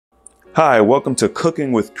Hi, welcome to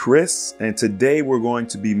Cooking with Chris, and today we're going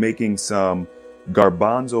to be making some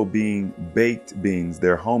garbanzo bean baked beans.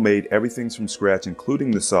 They're homemade, everything's from scratch,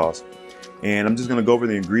 including the sauce. And I'm just gonna go over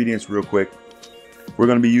the ingredients real quick. We're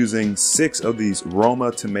gonna be using 6 of these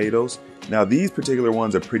Roma tomatoes. Now these particular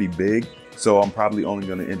ones are pretty big, so I'm probably only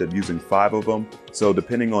gonna end up using 5 of them. So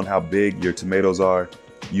depending on how big your tomatoes are,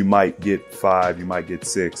 you might get 5, you might get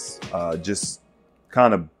 6. Just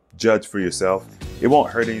kind of judge for yourself. It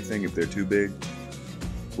won't hurt anything if they're too big.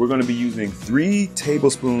 We're going to be using 3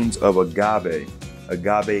 tablespoons of agave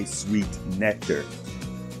sweet nectar.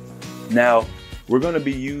 Now, we're going to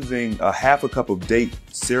be using a ½ cup of date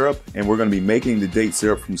syrup, and we're going to be making the date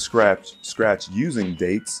syrup from scratch using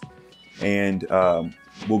dates. And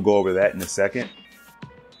we'll go over that in a second.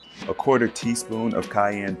 A ¼ teaspoon of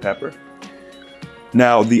cayenne pepper.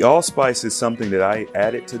 Now, the allspice is something that I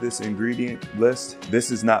added to this ingredient list.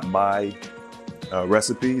 This is not my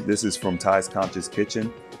recipe. This is from Ty's Conscious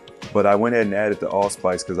Kitchen, but I went ahead and added the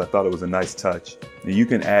allspice because I thought it was a nice touch. Now, you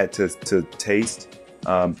can add to taste.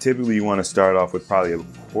 Typically, you want to start off with probably a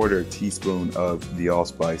 ¼ teaspoon of the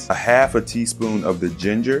allspice, a ½ teaspoon of the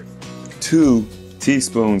ginger, 2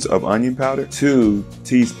 teaspoons of onion powder, 2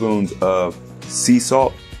 teaspoons of sea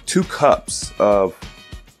salt, 2 cups of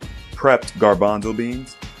prepped garbanzo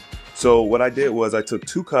beans. So what I did was I took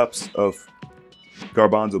 2 cups of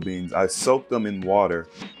garbanzo beans. I soaked them in water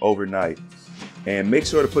overnight, and make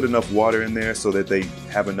sure to put enough water in there so that they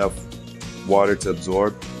have enough water to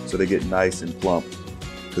absorb, so they get nice and plump,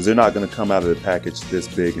 because they're not going to come out of the package this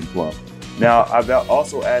big and plump. Now I've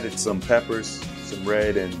also added some peppers, some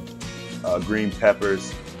red and green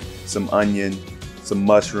peppers, some onion, some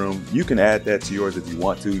mushroom. You can add that to yours if you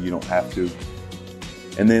want to, you don't have to.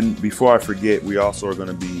 And then before I forget, we also are going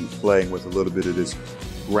to be playing with a little bit of this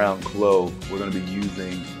ground clove. We're going to be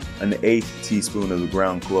using an 1/8 teaspoon of the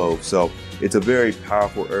ground clove. So it's a very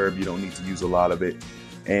powerful herb. You don't need to use a lot of it.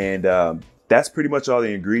 And that's pretty much all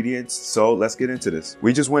the ingredients. So let's get into this.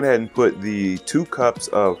 We just went ahead and put the 2 cups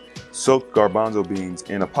of soaked garbanzo beans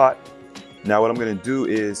in a pot. Now what I'm going to do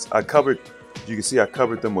is you can see I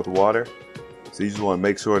covered them with water. So you just want to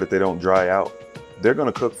make sure that they don't dry out. They're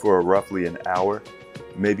going to cook for roughly an hour.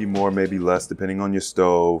 Maybe more, maybe less, depending on your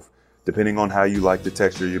stove, depending on how you like the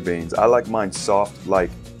texture of your beans. I like mine soft,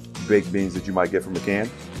 like baked beans that you might get from a can.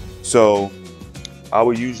 So I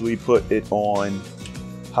would usually put it on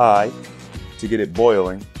high to get it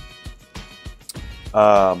boiling.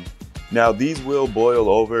 Now these will boil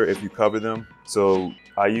over if you cover them. So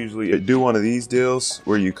I usually do one of these deals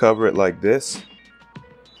where you cover it like this.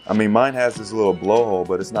 I mean, mine has this little blowhole,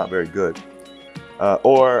 but it's not very good.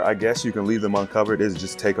 Or I guess you can leave them uncovered. It'll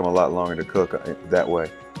just take them a lot longer to cook that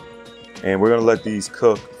way. And we're gonna let these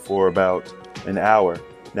cook for about an hour.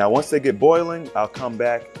 Now, once they get boiling, I'll come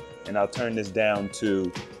back and I'll turn this down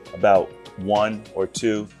to about 1 or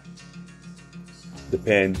 2.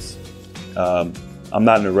 Depends. I'm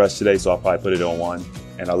not in a rush today, so I'll probably put it on 1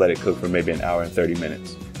 and I'll let it cook for maybe an hour and 30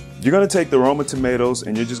 minutes. You're gonna take the Roma tomatoes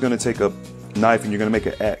and you're just gonna take a knife and you're gonna make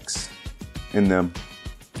an X in them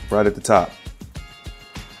right at the top.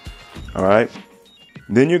 All right.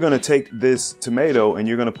 Then you're going to take this tomato and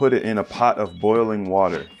you're going to put it in a pot of boiling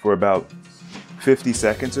water for about 50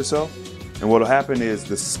 seconds or so. And what will happen is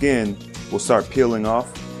the skin will start peeling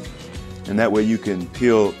off, and that way you can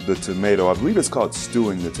peel the tomato. I believe it's called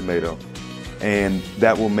stewing the tomato. And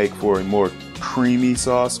that will make for a more creamy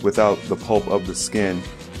sauce without the pulp of the skin.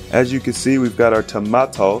 As you can see, we've got our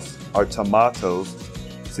tomatoes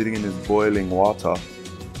sitting in this boiling water.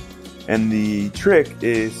 And the trick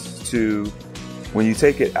is when you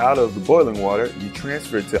take it out of the boiling water, you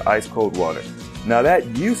transfer it to ice cold water. Now that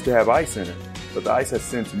used to have ice in it, but the ice has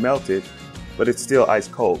since melted, but it's still ice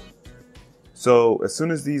cold. So as soon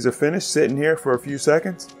as these are finished sitting here for a few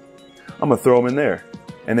seconds, I'm gonna throw them in there.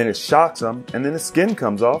 And then it shocks them, and then the skin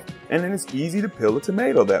comes off, and then it's easy to peel a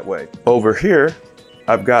tomato that way. Over here,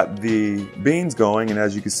 I've got the beans going, and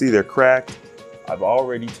as you can see, they're cracked. I've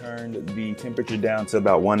already turned the temperature down to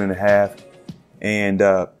about 1.5, and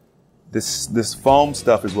this foam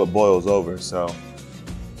stuff is what boils over, so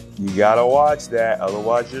you gotta watch that,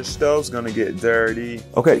 otherwise your stove's gonna get dirty.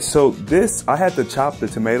 Okay, so I had to chop the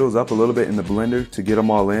tomatoes up a little bit in the blender to get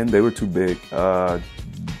them all in. They were too big.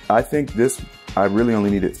 I think I really only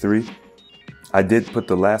needed 3. I did put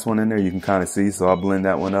the last one in there, you can kind of see, so I'll blend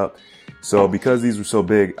that one up. So because these were so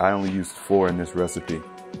big, I only used 4 in this recipe.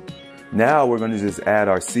 Now we're gonna just add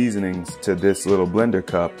our seasonings to this little blender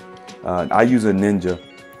cup. I use a Ninja.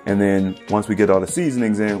 And then once we get all the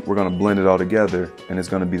seasonings in, we're gonna blend it all together, and it's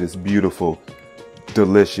gonna be this beautiful,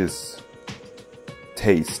 delicious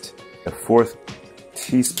taste. A 1/4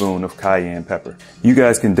 teaspoon of cayenne pepper. You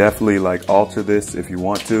guys can definitely like alter this if you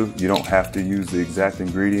want to. You don't have to use the exact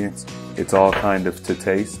ingredients. It's all kind of to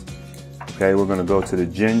taste. Okay, we're gonna go to the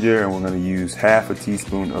ginger and we're gonna use half a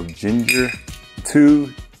teaspoon of ginger, 2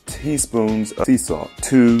 teaspoons of sea salt,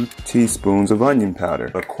 2 teaspoons of onion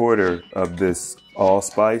powder, 1/4 of this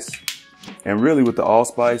allspice. And really with the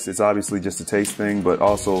allspice, it's obviously just a taste thing, but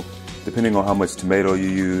also depending on how much tomato you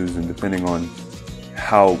use and depending on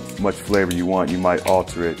how much flavor you want, you might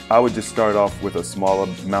alter it. I would just start off with a small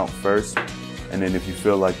amount first, and then if you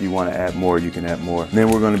feel like you want to add more, you can add more. And then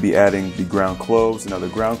we're going to be adding the ground cloves. Now the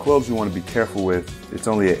ground cloves you want to be careful with. It's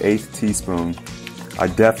only an 1/8 teaspoon. I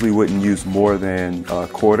definitely wouldn't use more than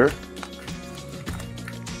 1/4.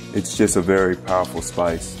 It's just a very powerful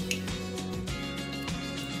spice.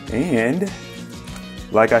 And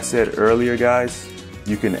like I said earlier, guys,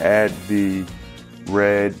 you can add the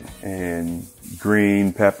red and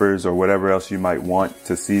green peppers or whatever else you might want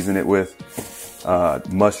to season it with.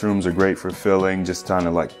 Mushrooms are great for filling, just kind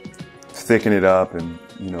of like thicken it up and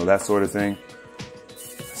that sort of thing.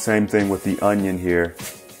 Same thing with the onion here.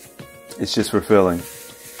 It's just for filling.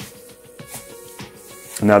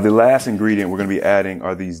 Now the last ingredient we're going to be adding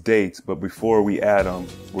are these dates, but before we add them,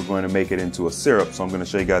 we're going to make it into a syrup. So I'm going to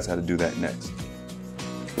show you guys how to do that next.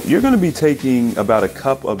 You're going to be taking about 1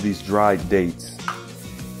 cup of these dried dates,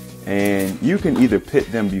 and you can either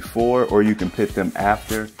pit them before or you can pit them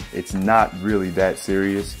after. It's not really that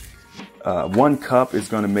serious. 1 cup is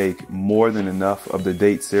going to make more than enough of the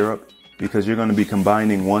date syrup because you're going to be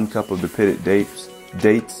combining 1 cup of the pitted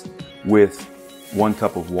dates with 1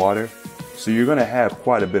 cup of water. So you're going to have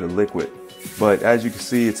quite a bit of liquid. But as you can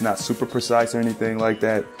see, it's not super precise or anything like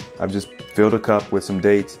that. I've just filled a cup with some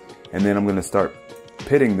dates, and then I'm going to start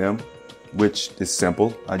pitting them, which is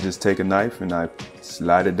simple. I just take a knife and I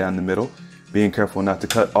slide it down the middle, being careful not to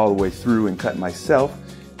cut all the way through and cut myself.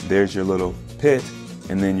 There's your little pit,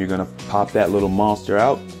 and then you're going to pop that little monster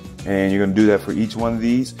out, and you're going to do that for each one of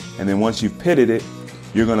these. And then once you've pitted it,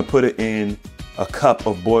 you're going to put it in a cup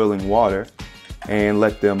of boiling water and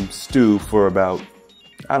let them stew for about,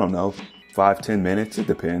 I don't know, 5-10 minutes. It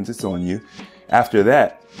depends. It's on you. After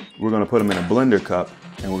that, we're going to put them in a blender cup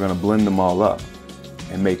and we're going to blend them all up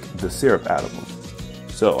and make the syrup out of them.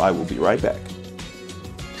 So I will be right back.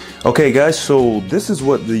 Okay guys, so this is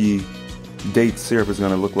what the date syrup is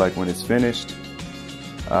going to look like when it's finished.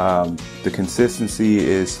 The consistency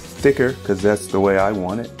is thicker because that's the way I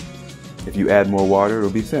want it. If you add more water, it'll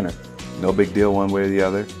be thinner. No big deal one way or the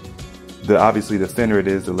other. Obviously the thinner it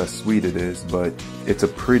is, the less sweet it is, but it's a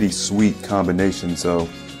pretty sweet combination, so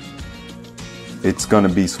it's gonna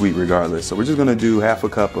be sweet regardless. So we're just gonna do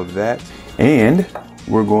 1/2 cup of that, and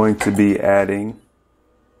we're going to be adding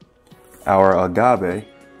our agave.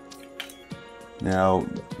 Now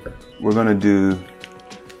I'm gonna do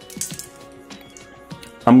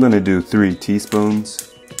 3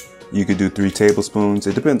 teaspoons. You could do 3 tablespoons.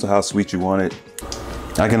 It depends on how sweet you want it.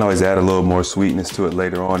 I can always add a little more sweetness to it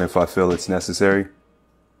later on if I feel it's necessary.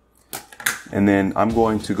 And then I'm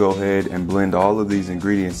going to go ahead and blend all of these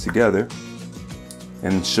ingredients together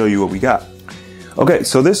and show you what we got. Okay,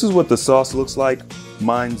 so this is what the sauce looks like.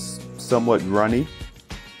 Mine's somewhat runny,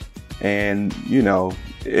 and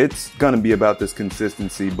it's gonna be about this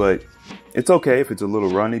consistency, but it's okay if it's a little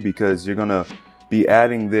runny because you're gonna be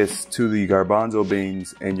adding this to the garbanzo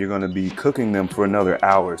beans and you're gonna be cooking them for another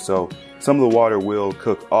hour. So some of the water will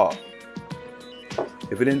cook off.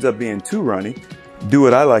 If it ends up being too runny, do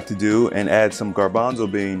what I like to do and add some garbanzo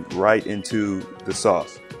bean right into the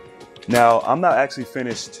sauce. Now, I'm not actually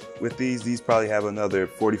finished with these. These probably have another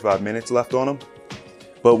 45 minutes left on them.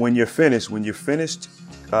 But when you're finished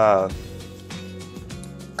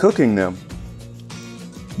cooking them,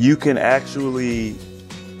 you can actually,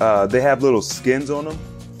 they have little skins on them.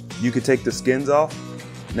 You can take the skins off.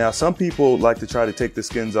 Now, some people like to try to take the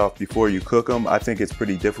skins off before you cook them. I think it's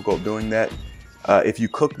pretty difficult doing that. If you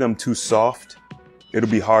cook them too soft, it'll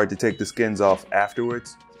be hard to take the skins off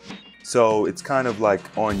afterwards. So it's kind of like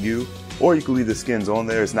on you, or you can leave the skins on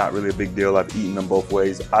there. It's not really a big deal. I've eaten them both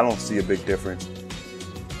ways. I don't see a big difference.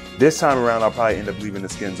 This time around, I'll probably end up leaving the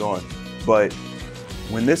skins on. But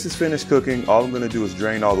when this is finished cooking, all I'm gonna do is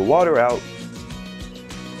drain all the water out,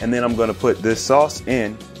 and then I'm gonna put this sauce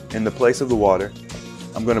in the place of the water.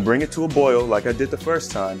 I'm gonna bring it to a boil like I did the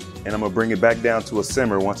first time, and I'm gonna bring it back down to a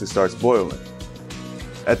simmer once it starts boiling.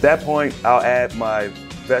 At that point, I'll add my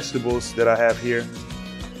vegetables that I have here.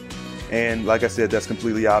 And like I said, that's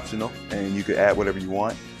completely optional, and you can add whatever you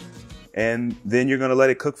want. And then you're gonna let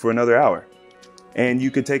it cook for another hour. And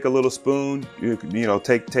you could take a little spoon,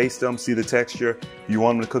 taste them, see the texture. If you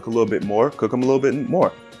want them to cook a little bit more, cook them a little bit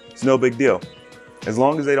more. It's no big deal. as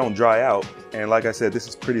long as they don't dry out. And like I said, this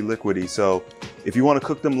is pretty liquidy. So if you want to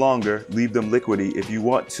cook them longer, leave them liquidy. If you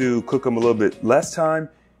want to cook them a little bit less time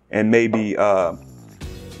and maybe,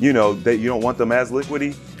 you know, that you don't want them as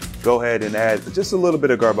liquidy, go ahead and add just a little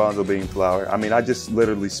bit of garbanzo bean flour. I mean, I just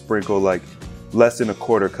literally sprinkle like less than a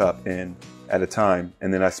quarter cup in at a time.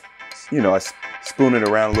 And then I spoon it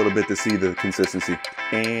around a little bit to see the consistency.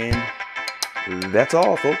 And that's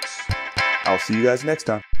all, folks. I'll see you guys next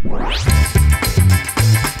time.